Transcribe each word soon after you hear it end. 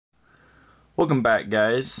Welcome back,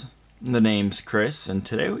 guys. The name's Chris, and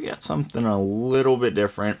today we got something a little bit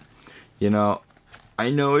different. You know,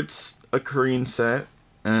 I know it's a Korean set,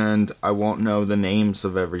 and I won't know the names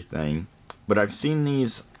of everything, but I've seen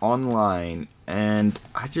these online, and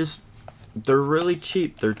they're really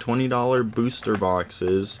cheap. They're $20 booster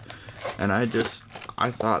boxes, and I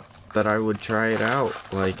thought that I would try it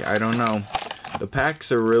out. Like, I don't know. The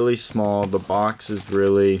packs are really small. The box is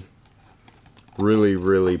really poorly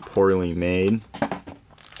made.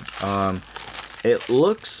 It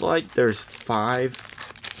looks like there's five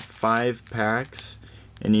packs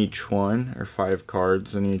in each one, or 5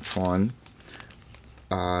 cards in each one.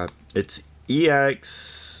 It's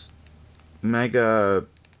EX Mega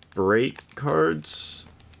Break cards.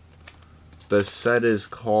 The set is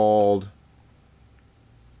called,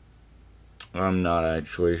 I'm not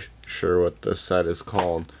actually sure what the set is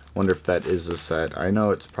called. Wonder if that is a set. I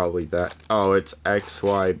know it's probably that. Oh, it's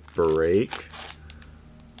XY Break.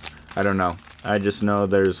 I don't know. I just know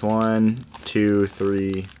there's 1, 2,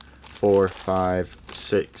 3, 4, 5,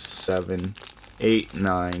 6, 7, 8,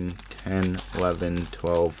 9, 10, 11,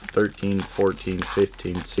 12, 13, 14,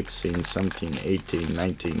 15, 16, 17, 18,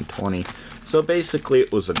 19, 20. So basically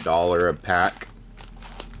it was $1 a pack.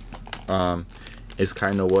 Is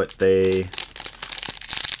kind of what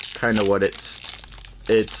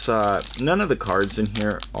it's none of the cards in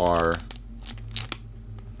here are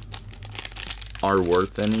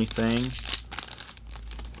worth anything.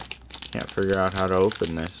 Can't figure out how to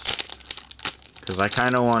open this, because I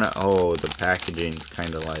kind of want to. Oh, the packaging's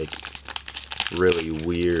kind of like really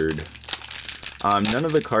weird. None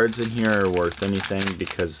of the cards in here are worth anything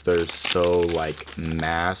because they're so like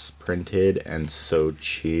mass printed and so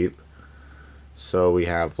cheap. So we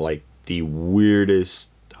have like the weirdest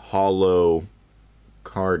hollow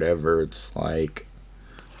card ever. It's like,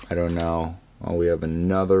 I don't know. Oh, we have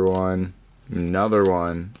another one, and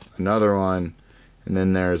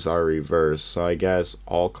then there's our reverse. So I guess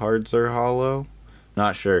all cards are hollow.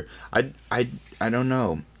 Not sure. I don't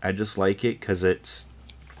know. I just like it because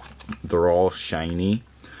they're all shiny.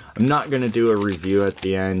 I'm not gonna do a review at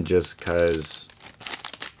the end just because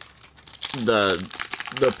the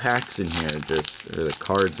packs in here or the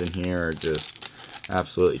cards in here are just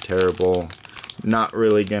absolutely terrible. Not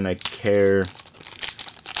really gonna care.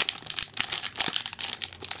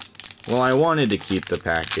 Well, I wanted to keep the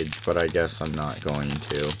package, but I guess I'm not going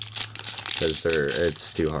to, because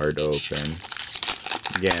it's too hard to open.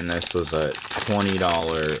 Again, this was a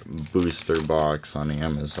 $20 booster box on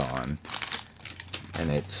Amazon, and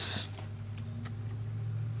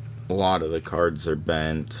a lot of the cards are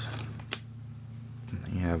bent.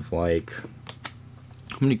 They have like,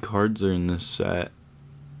 how many cards are in this set?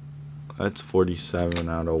 That's 47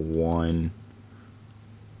 out of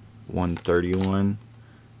 131.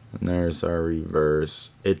 And there's our reverse.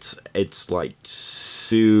 It's like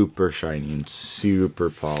super shiny and super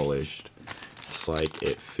polished. It's like,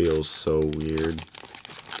 it feels so weird.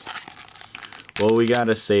 Well, we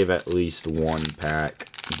gotta save at least one pack.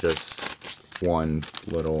 Just one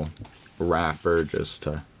little wrapper just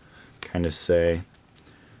to kind of say.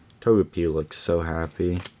 Togepi looks so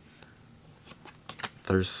happy.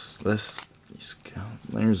 There's a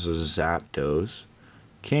Zapdos.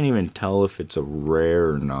 Can't even tell if it's a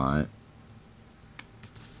rare or not.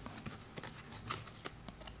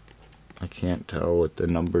 I can't tell with the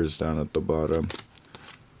numbers down at the bottom.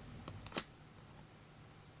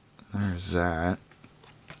 There's that.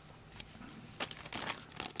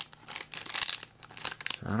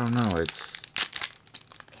 I don't know, it's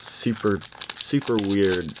super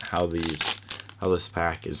weird how this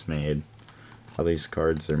pack is made. How these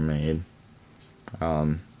cards are made.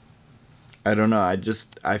 I don't know,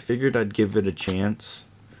 I figured I'd give it a chance,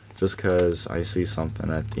 just cause I see something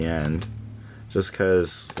at the end. Just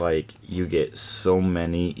cause, like, you get so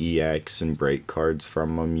many EX and break cards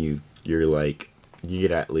from them, you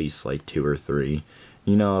get at least like 2 or 3.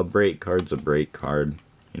 You know, a break card's a break card.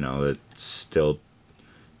 You know, it's still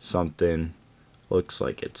something. Looks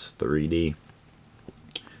like it's 3D.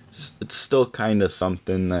 It's still kind of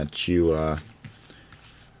something that you, I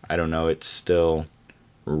don't know, it's still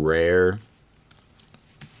rare.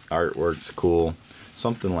 Artwork's cool.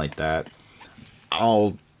 Something like that.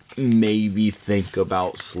 I'll maybe think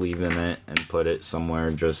about sleeving it and put it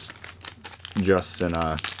somewhere just in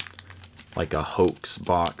a hoax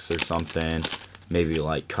box or something. Maybe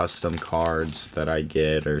like custom cards that I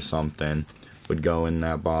get or something would go in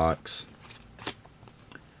that box.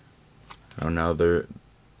 I don't know,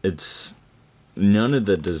 none of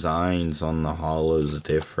the designs on the holos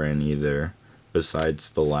different either, besides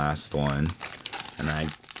the last one. And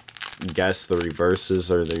guess the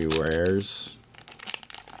reverses are the rares.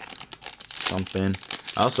 Something.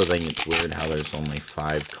 I also think it's weird how there's only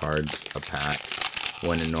 5 cards a pack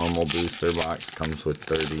when a normal booster box comes with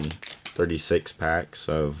 36 packs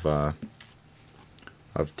of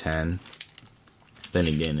 10. Then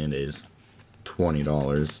again, it is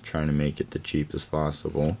 $20, trying to make it the cheapest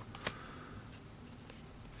possible.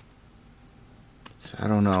 So I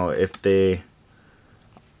don't know if they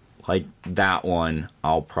like that one.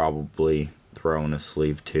 I'll probably throw in a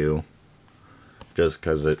sleeve too, just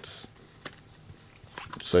because it's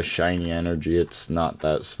a shiny energy. It's not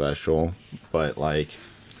that special, but like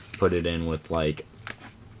put it in with like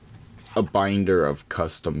a binder of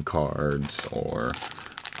custom cards, or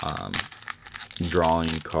drawing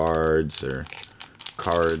cards, or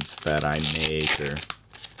cards that I make, or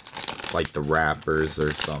like the wrappers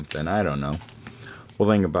or something. I don't know. We'll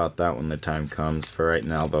think about that when the time comes. For right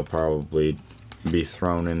now, they'll probably be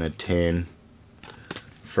thrown in a tin.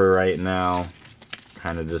 For right now,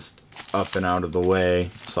 kind of just up and out of the way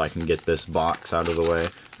so I can get this box out of the way.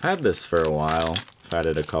 I've had this for a while. I've had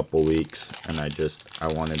it a couple weeks, and I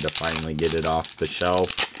wanted to finally get it off the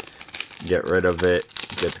shelf, get rid of it,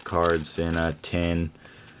 get the cards in a tin.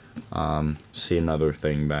 See another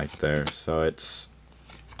thing back there. So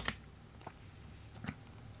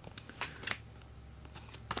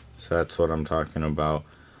that's what I'm talking about.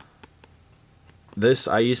 This,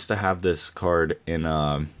 I used to have this card in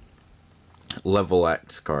a Level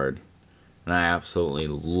X card, and I absolutely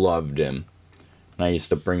loved him. And I used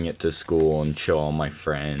to bring it to school and show all my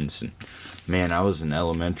friends. And man, I was in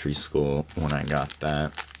elementary school when I got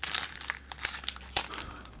that.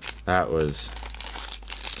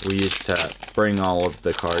 We used to bring all of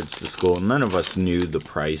the cards to school. None of us knew the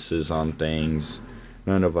prices on things.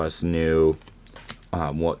 None of us knew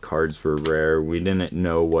what cards were rare. We didn't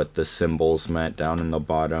know what the symbols meant down in the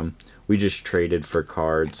bottom. We just traded for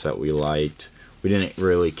cards that we liked. We didn't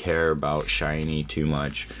really care about shiny too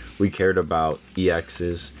much. We cared about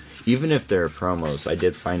EXs. Even if they're promos, I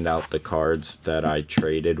did find out the cards that I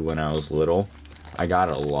traded when I was little. I got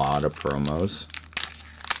a lot of promos.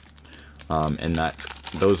 And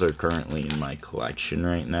those are currently in my collection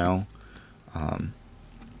right now.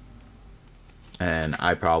 And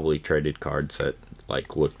I probably traded cards that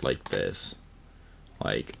like looked like this.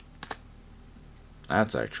 Like,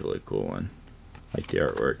 that's actually a cool one. Like the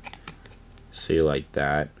artwork. See, like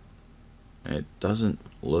that. It doesn't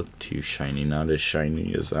look too shiny. Not as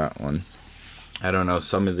shiny as that one. I don't know.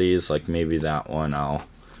 Some of these, like maybe that one,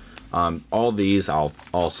 all these I'll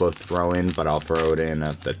also throw in, but I'll throw it in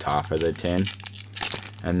at the top of the tin.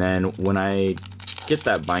 And then when I get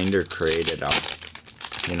that binder created,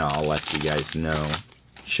 I'll let you guys know.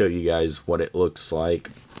 Show you guys what it looks like.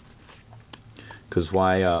 Because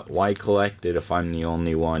why collect it if I'm the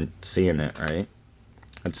only one seeing it, right?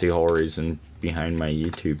 That's the whole reason behind my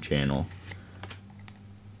YouTube channel.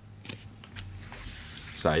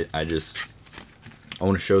 So I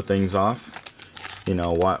want to show things off. You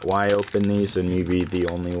know, why open these and me be the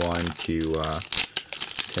only one to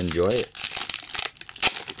enjoy it?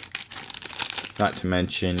 Not to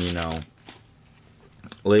mention, you know,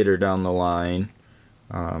 later down the line,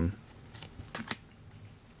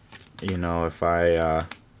 you know, if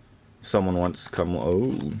someone wants to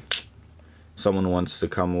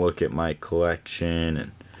come look at my collection,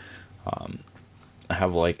 and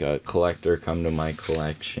have like a collector come to my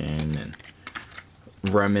collection and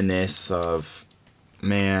reminisce of,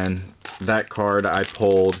 man, that card I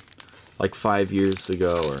pulled like 5 years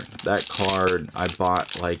ago, or that card I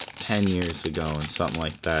bought like 10 years ago, and something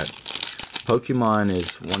like that. Pokemon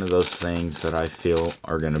is one of those things that I feel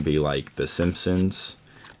are going to be like The Simpsons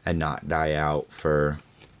and not die out for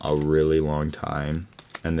a really long time.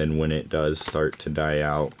 And then when it does start to die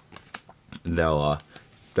out, they'll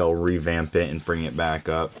revamp it and bring it back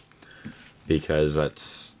up, because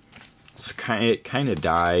it kind of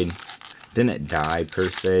died. Didn't die per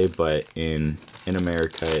se, but in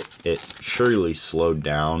America it surely slowed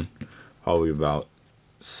down probably about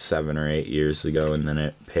 7 or 8 years ago, and then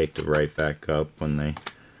it picked right back up when they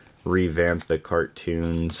revamped the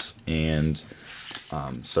cartoons and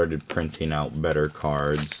started printing out better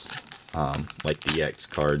cards, like the X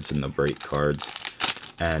cards and the break cards,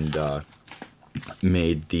 and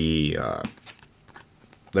made the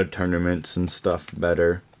tournaments and stuff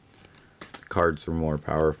better. The cards were more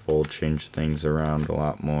powerful, changed things around a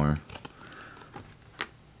lot more.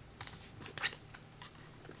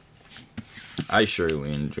 I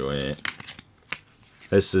surely enjoy it.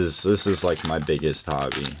 This is like my biggest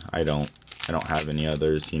hobby. I don't have any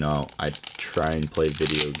others. You know, I try and play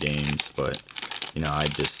video games, but you know, I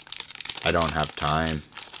don't have time.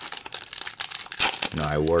 You know,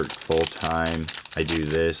 I work full time. I do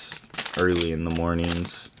this early in the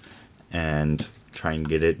mornings and try and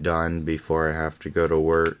get it done before I have to go to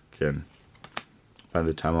work. And by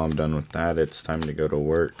the time I'm done with that, it's time to go to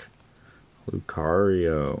work.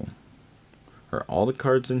 Lucario. Are all the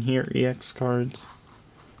cards in here EX cards?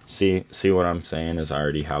 See what I'm saying is I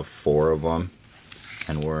already have 4 of them.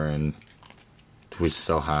 And we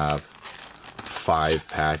still have 5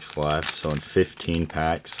 packs left. So in 15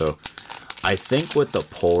 packs. So I think what the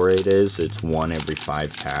pull rate is, it's 1 every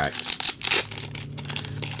 5 packs.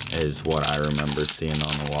 Is what I remember seeing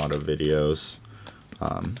on a lot of videos.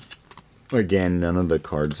 Again, none of the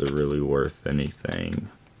cards are really worth anything.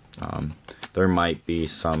 There might be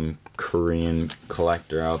some Korean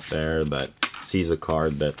collector out there that sees a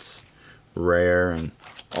card that's rare and,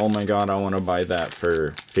 oh my god, I want to buy that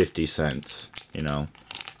for 50 cents, you know,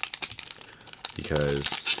 because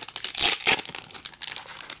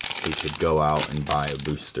he could go out and buy a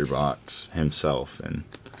booster box himself and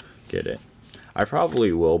get it. I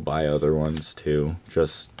probably will buy other ones too,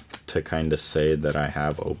 just to kind of say that I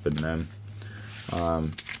have opened them.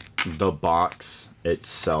 The box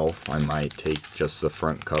itself, I might take just the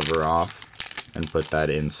front cover off and put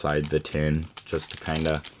that inside the tin, just to kind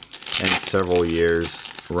of, in several years,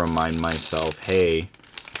 remind myself, hey,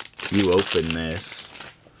 you open this.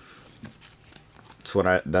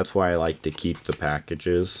 That's why I like to keep the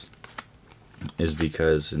packages, is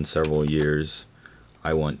because in several years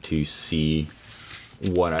I want to see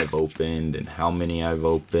what I've opened and how many I've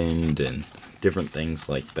opened and different things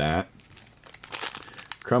like that.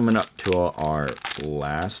 Coming up to our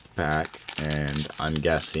last pack, and I'm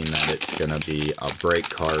guessing that it's gonna be a break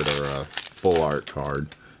card or a full art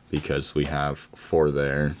card because we have 4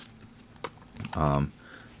 there.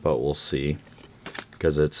 But we'll see,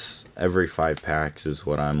 because it's every 5 packs is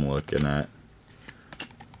what I'm looking at.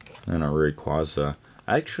 And a Rayquaza.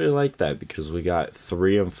 I actually like that because we got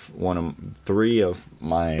 3 of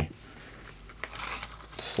my.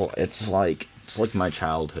 It's like my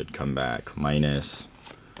childhood comeback minus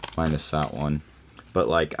that one. But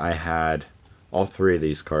like, I had all 3 of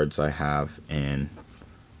these cards I have, and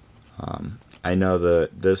I know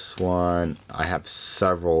this one, I have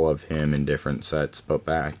several of him in different sets, but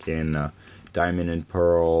back in Diamond and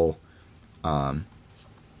Pearl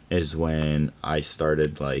is when I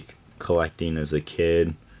started like collecting as a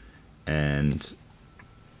kid, and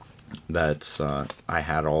that's I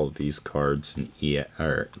had all of these cards in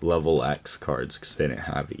or level X cards, because they didn't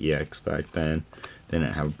have EX back then. They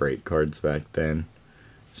didn't have break cards back then,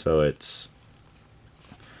 so it's,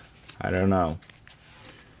 I don't know.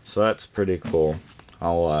 So that's pretty cool.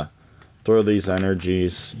 I'll throw these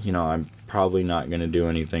energies. You know, I'm probably not gonna do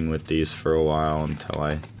anything with these for a while until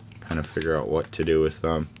I kind of figure out what to do with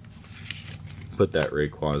them. Put that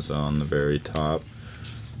Rayquaza on the very top.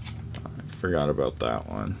 I forgot about that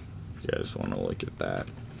one. If you guys want to look at that.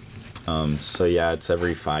 So yeah, it's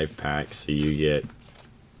every 5 packs. So you get,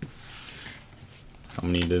 how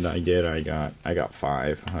many did I get? I got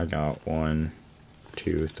 5. I got 1,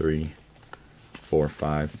 2, 3, 4,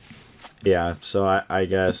 5. Yeah. So I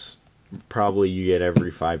guess probably you get every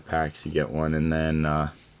 5 packs you get one, and then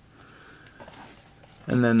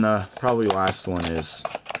the probably last one is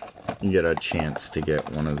you get a chance to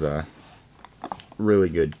get one of the really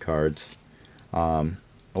good cards.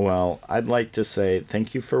 Well, I'd like to say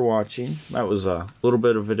thank you for watching. That was a little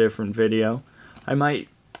bit of a different video. I might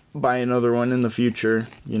buy another one in the future.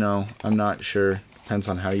 You know, I'm not sure. Depends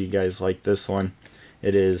on how you guys like this one.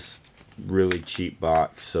 It is really cheap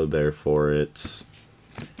box, so therefore it's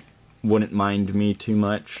wouldn't mind me too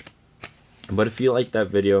much. But if you like that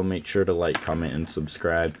video, make sure to like, comment, and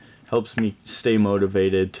subscribe. Helps me stay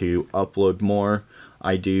motivated to upload more.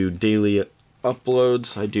 I do daily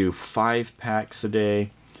uploads. I do 5 packs a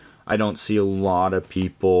day. I don't see a lot of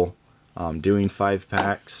people doing 5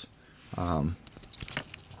 packs.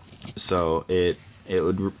 So it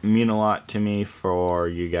would mean a lot to me for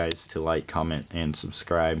you guys to like, comment, and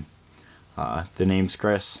subscribe. The name's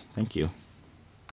Chris. Thank you.